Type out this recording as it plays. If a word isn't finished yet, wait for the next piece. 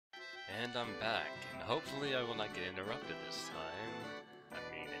And I'm back, and hopefully I will not get interrupted this time. I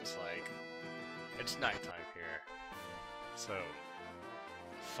mean, it's like, it's nighttime here. So,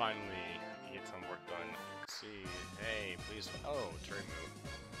 finally, get some work done. Let's see, hey, please, oh, Reimu.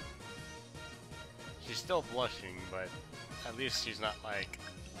 She's still blushing, but at least she's not, like,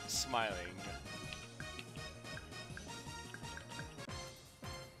 smiling.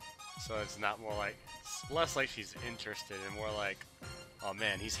 So it's not more like, it's less like she's interested and more like, oh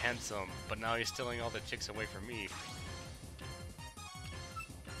man, he's handsome, but now he's stealing all the chicks away from me.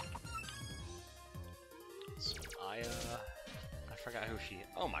 So I forgot who she,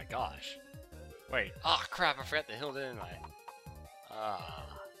 oh my gosh. Wait, ah, crap, I forgot the hill, didn't I?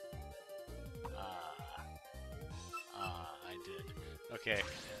 I did. Okay,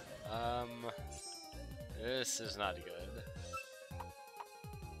 this is not good.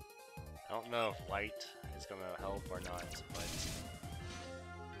 I don't know if light is gonna help or not, but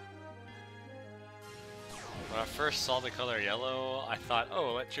when I first saw the color yellow, I thought,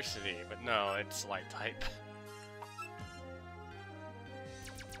 oh, electricity, but no, it's light type.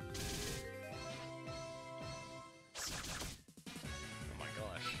 Oh my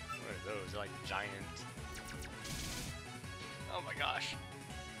gosh, what are those? They're like giant. Oh my gosh.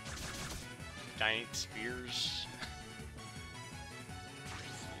 Giant spears.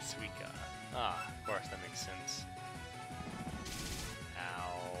 Suika. Ah, of course, that makes sense.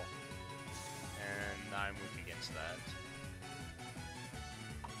 Ow. And I'm weak against that.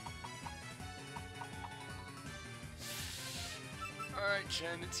 Alright,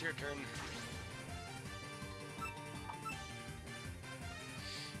 Shen, it's your turn.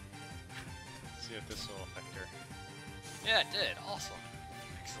 Let's see if this will affect her. Yeah, it did! Awesome!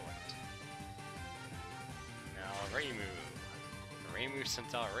 Excellent. Now, Reimu. Reimu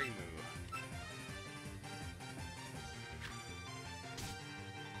sent out Reimu.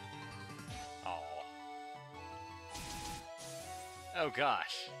 Oh. Oh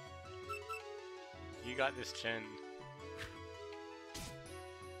gosh. You got this, Chen.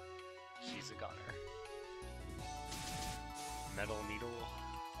 She's a goner. Metal needle.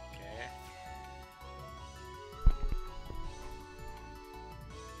 Okay.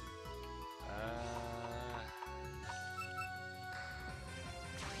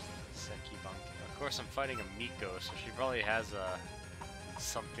 Of course, I'm fighting a Miko, so she probably has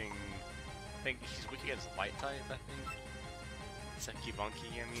something. I think she's weak against light type. I think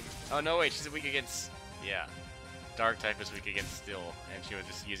Sekibanki. I mean, oh no, wait, she's weak against, yeah, dark type is weak against steel, and she was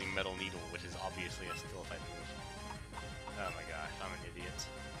just using metal needle, which is obviously a steel type move. Oh my gosh, I'm an idiot.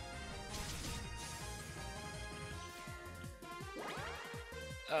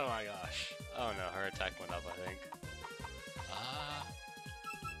 Oh my gosh. Oh no, her attack went up, I think.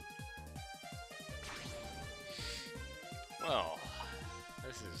 Well,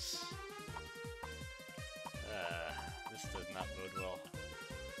 this does not bode well.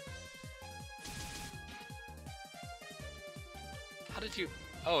 How did you,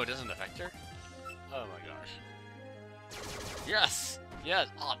 oh, it doesn't affect her? Oh my gosh. Yes! Yes!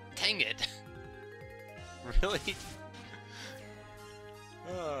 Oh, dang it! Really?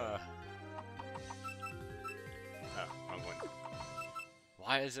 Oh, wrong one.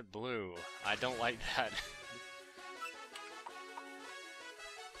 Why is it blue? I don't like that.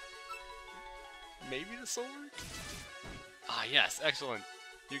 Maybe the sword? Ah, yes, excellent.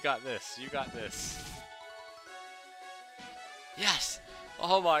 You got this, you got this. Yes!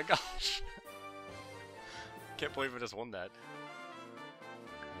 Oh my gosh! Can't believe I just won that.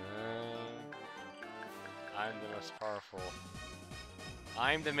 I'm the most powerful.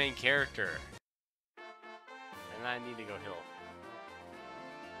 I'm the main character. And I need to go heal.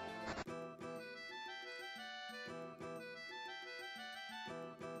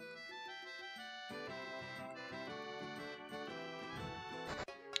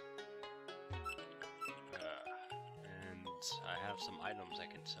 I have some items I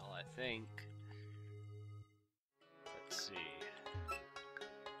can sell, I think. Let's see.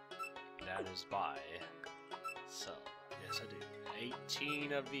 That is buy. Sell. Yes, I do.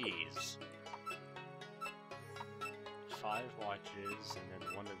 18 of these. 5 watches, and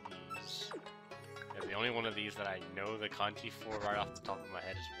then 1 of these. Yeah, the only one of these that I know the kanji for right off the top of my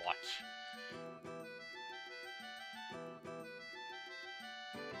head is watch.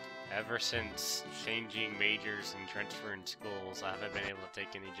 Ever since changing majors and transferring schools, I haven't been able to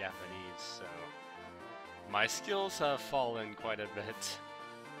take any Japanese, so my skills have fallen quite a bit.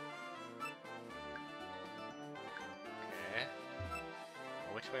 Okay.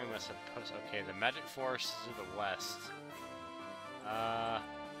 Which way am I supposed to? Okay, the magic forest is to the west. I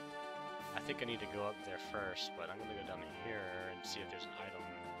think I need to go up there first, but I'm gonna go down here and see if there's an item.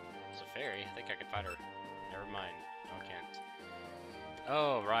 There's a fairy. I think I can fight her. Never mind. No, I can't.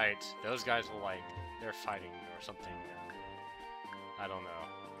 Oh, right. Those guys will, like, they're fighting or something. I don't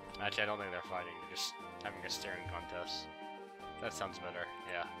know. Actually, I don't think they're fighting. They're just having a staring contest. That sounds better.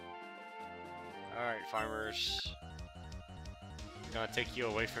 Yeah. Alright, farmers. I'm gonna take you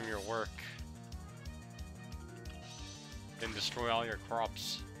away from your work. Then destroy all your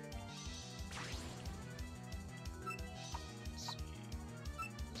crops. Let's see.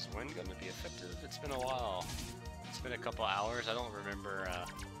 Is wind gonna be effective? It's been a while. It's been a couple hours. I don't remember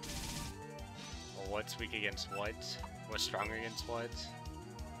what's weak against what. What's strong against what.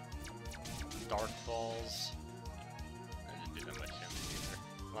 Dark balls. I didn't do that much damage either.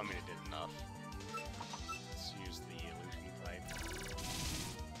 Well, I mean, it did enough. Let's use the illusion type.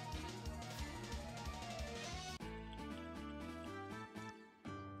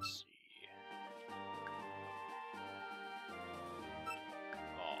 Let's see.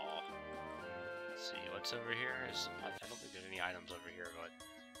 Oh. Let's see, what's over here? I don't think there's any items over here, but...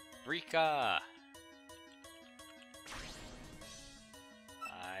 Rika!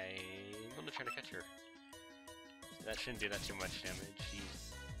 I'm gonna try to catch her. That shouldn't do that too much damage.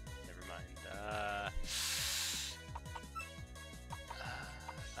 Jeez. Never mind.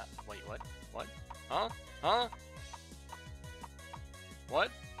 Wait, what? What? Huh? Huh?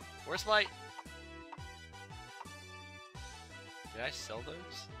 What? Where's my... Did I sell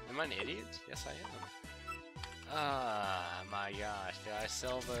those? Am I an idiot? Yes, I am. Ah, my gosh. Did I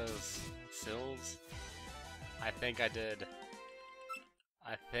sell those sills? I think I did.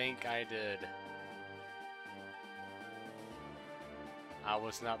 I think I did. I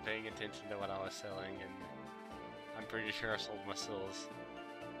was not paying attention to what I was selling, and I'm pretty sure I sold my sills.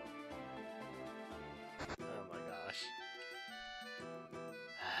 Oh my gosh.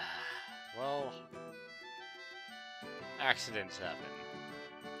 Well, accidents happen.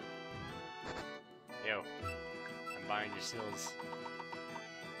 Yo, I'm buying your sills.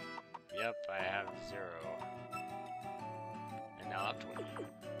 Yep, I have 0. And now I have 20.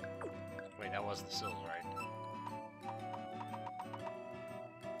 Wait, that was the sills, right?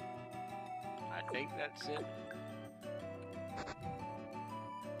 I think that's it.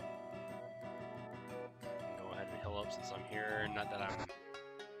 Go ahead and heal up since I'm here. Not that I'm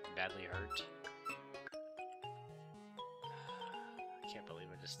badly hurt. I can't believe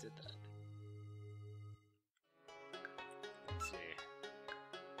I just did that. Let's see.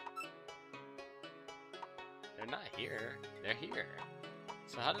 They're not here. They're here.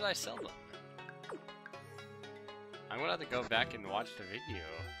 So how did I sell them? I'm gonna have to go back and watch the video.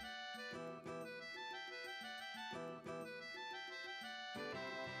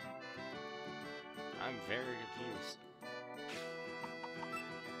 I'm very confused.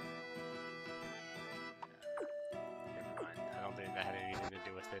 Never mind. I don't think that had anything to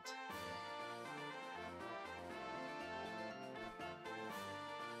do with it.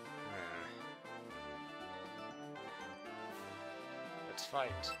 Let's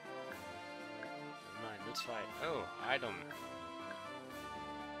fight. Never mind, let's fight. Oh, item.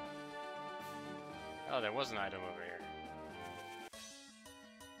 Oh, there was an item over here.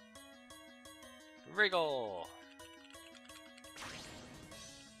 Wriggle!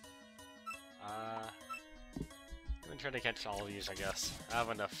 I'm gonna try to catch all of these, I guess. I have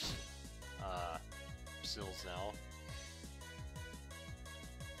enough, sills now.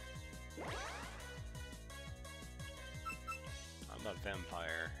 I'm a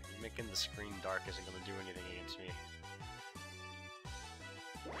vampire. Making the screen dark isn't gonna do anything against me.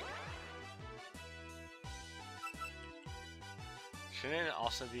 Shouldn't it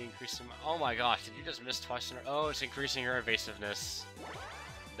also be increasing my— oh my gosh, did you just miss twice in a— oh, it's increasing her evasiveness.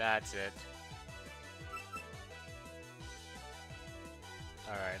 That's it.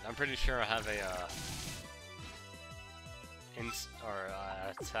 Alright, I'm pretty sure I have a,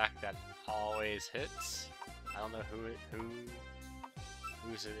 attack that always hits. I don't know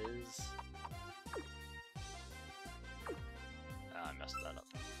whose it is. I messed that up.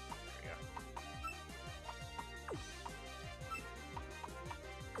 There we go.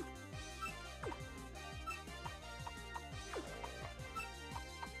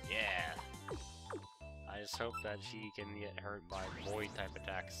 Yeah. I just hope that she can get hurt by void type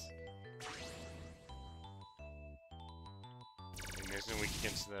attacks. And there's no weak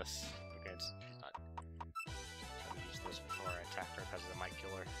against this. Okay, it's not. I'm gonna use this before I attack her because it might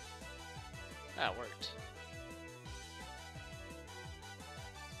kill her. That worked.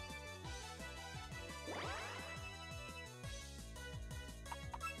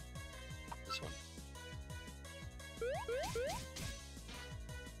 This one.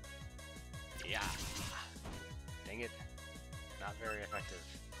 Yeah. Dang it. Not very effective.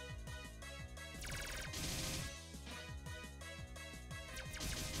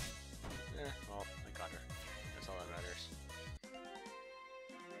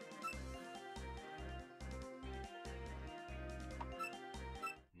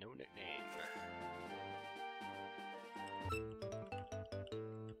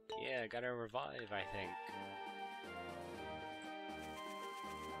 Yeah, gotta revive, I think.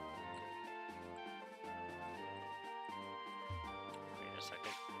 Wait a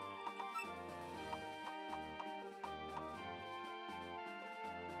second.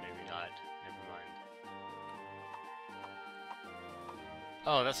 Maybe not. Never mind.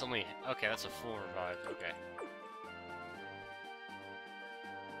 Oh, that's only... Okay, that's a full revive. Okay.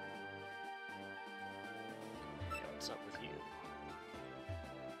 Okay, what's up with you?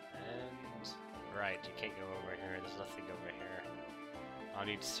 And... Right, you can't go over here. There's nothing over here. I'll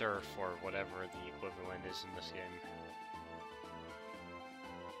need Surf or whatever the equivalent is in this game.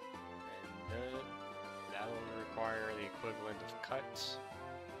 And that will require the equivalent of cuts.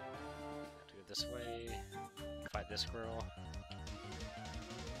 Have to go this way. Fight this squirrel.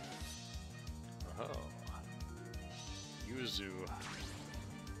 Oh. Yuzu.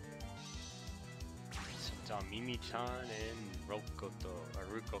 So Mimi-chan and Rokoto, or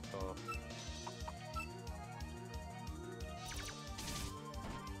Rukoto.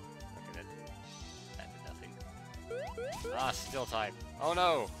 Okay, that did nothing. Ah, steel type. Oh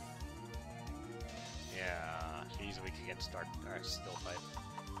no! Yeah, she's weak against dark, or steel type.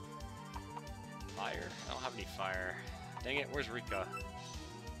 Fire? I don't have any fire. Dang it, where's Rika?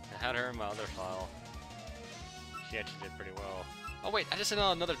 I had her in my other file. She actually did pretty well. Oh wait, I just said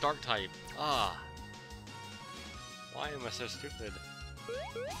another dark type. Ah. Why am I so stupid?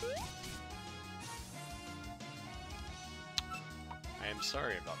 I am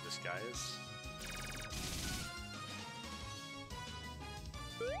sorry about this, guys.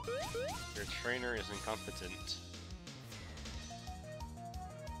 Your trainer is incompetent.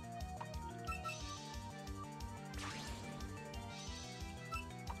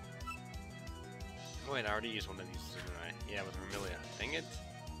 Oh wait, I already used one of these, didn't I? Yeah, with Vermilia. Dang it!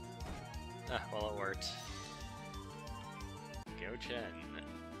 Ah, well it worked. Go Chen.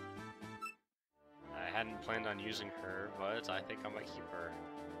 I hadn't planned on using her, but I think I might keep her.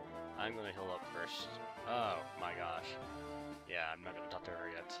 I'm gonna heal up first. Oh my gosh. Yeah, I'm not gonna talk to her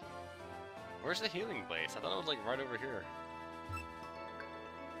yet. Where's the healing place? I thought it was like right over here.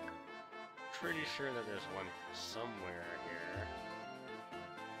 Pretty sure that there's one somewhere here.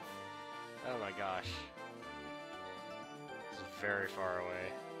 Oh my gosh. This is very far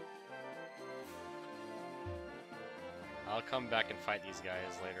away. I'll come back and fight these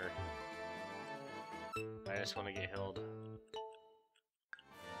guys later. I just want to get healed.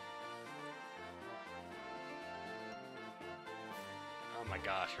 Oh my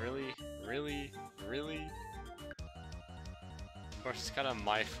gosh, really? Really? Really? Of course, it's kind of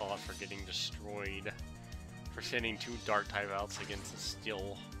my fault for getting destroyed. For sending 2 dark type outs against a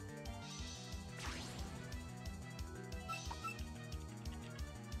steel.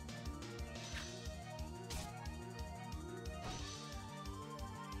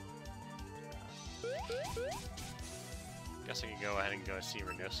 Guess I can go ahead and go see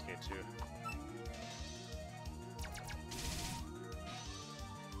Renosuke too.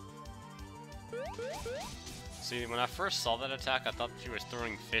 See, when I first saw that attack, I thought she was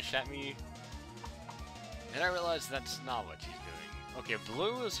throwing fish at me. And I realized that's not what she's doing. Okay,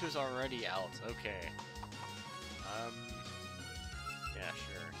 blue is who's already out. Okay. Yeah,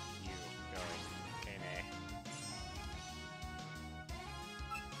 sure. You, go. Okay, nay.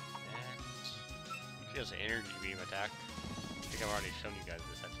 And... she has an energy beam attack. I think I've already shown you guys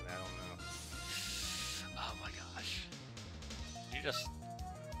this, actually, I don't know. Oh my gosh. You just...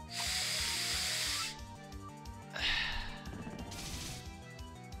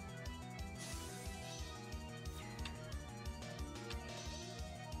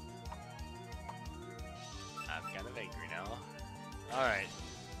 I'm kind of angry now. Alright.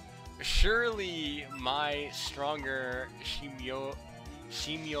 Surely my stronger Shimyomaru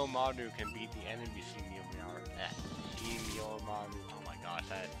can beat the enemy Shimyomaru. Shimyomaru. Oh my gosh,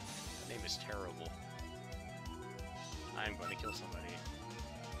 that name is terrible. I'm going to kill somebody.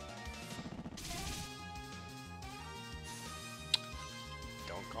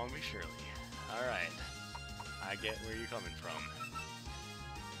 Don't call me Shirley. Alright. I get where you're coming from.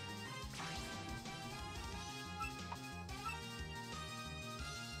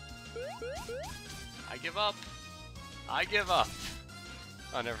 I give up! I give up!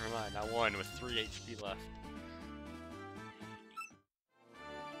 Oh, never mind. I won with 3 HP left.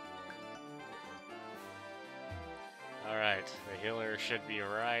 Alright, the healer should be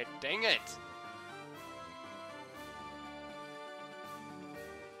right. Dang it!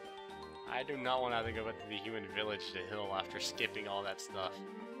 I do not want to have to go back to the human village to heal after skipping all that stuff.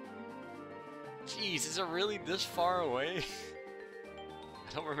 Jeez, is it really this far away?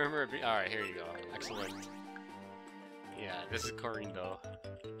 I don't remember it being... Alright, here you go. Excellent. Yeah, this is Kourindou.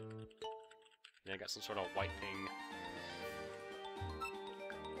 Yeah, I got some sort of white thing.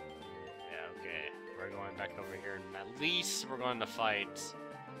 Yeah, okay. We're going back over here, and at least we're going to fight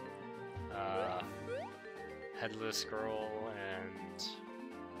Headless Girl and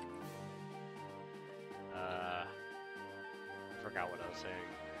I forgot what I was saying.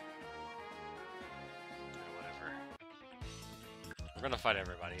 Yeah, whatever. We're gonna fight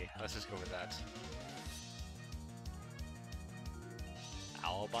everybody. Let's just go with that.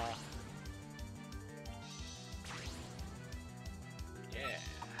 Alba. Yeah.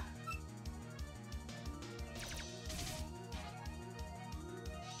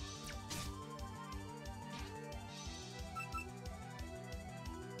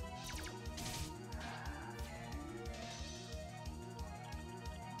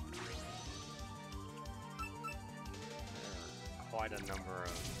 Quite a number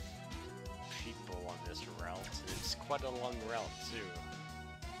of people on this route. It's quite a long route too.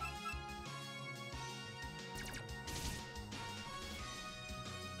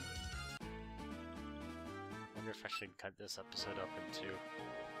 I wonder if I should cut this episode up in two.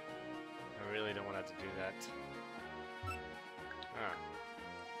 I really don't want to have to do that. Huh.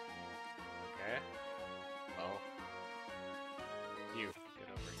 Okay. Well. You, get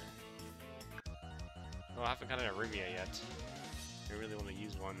over here. Oh, I haven't gotten a Reimu yet. I really want to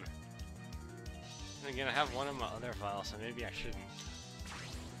use one. And again, I have one in my other file, so maybe I shouldn't.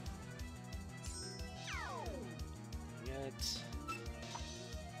 Yet.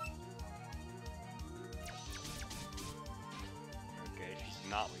 Okay,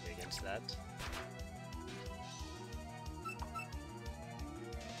 she's not weak against that.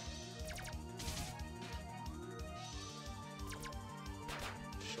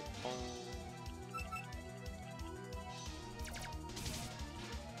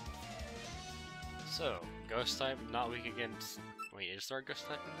 So, Ghost type, not weak against... Wait, is there a Ghost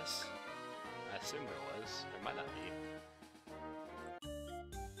type in this? I assume there was. There might not be.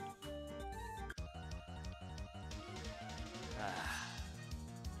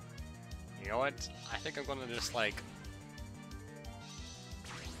 You know what? I think I'm gonna just, like...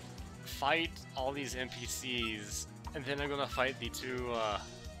 fight all these NPCs, and then I'm gonna fight the two,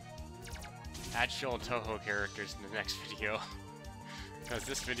 actual Touhou characters in the next video. Because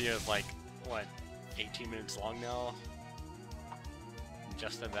this video is like, what, 18 minutes long now?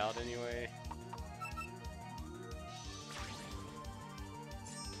 Just about, anyway.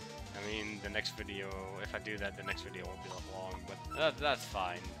 I mean, the next video, if I do that, the next video won't be that long, but that's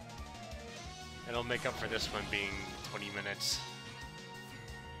fine. It'll make up for this one being 20 minutes.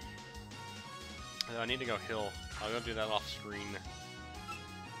 I need to go heal. I'll go do that off screen.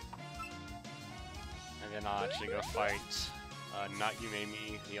 And then I'll actually go fight not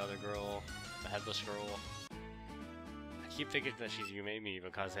Yumemi, the other girl, the headless girl. I keep thinking that she's Yumemi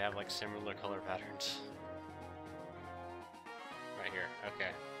because they have like similar color patterns. Right here,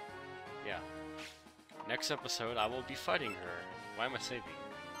 okay. Yeah. Next episode I will be fighting her. Why am I saving?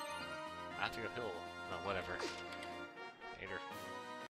 I have to go heal. Oh, whatever.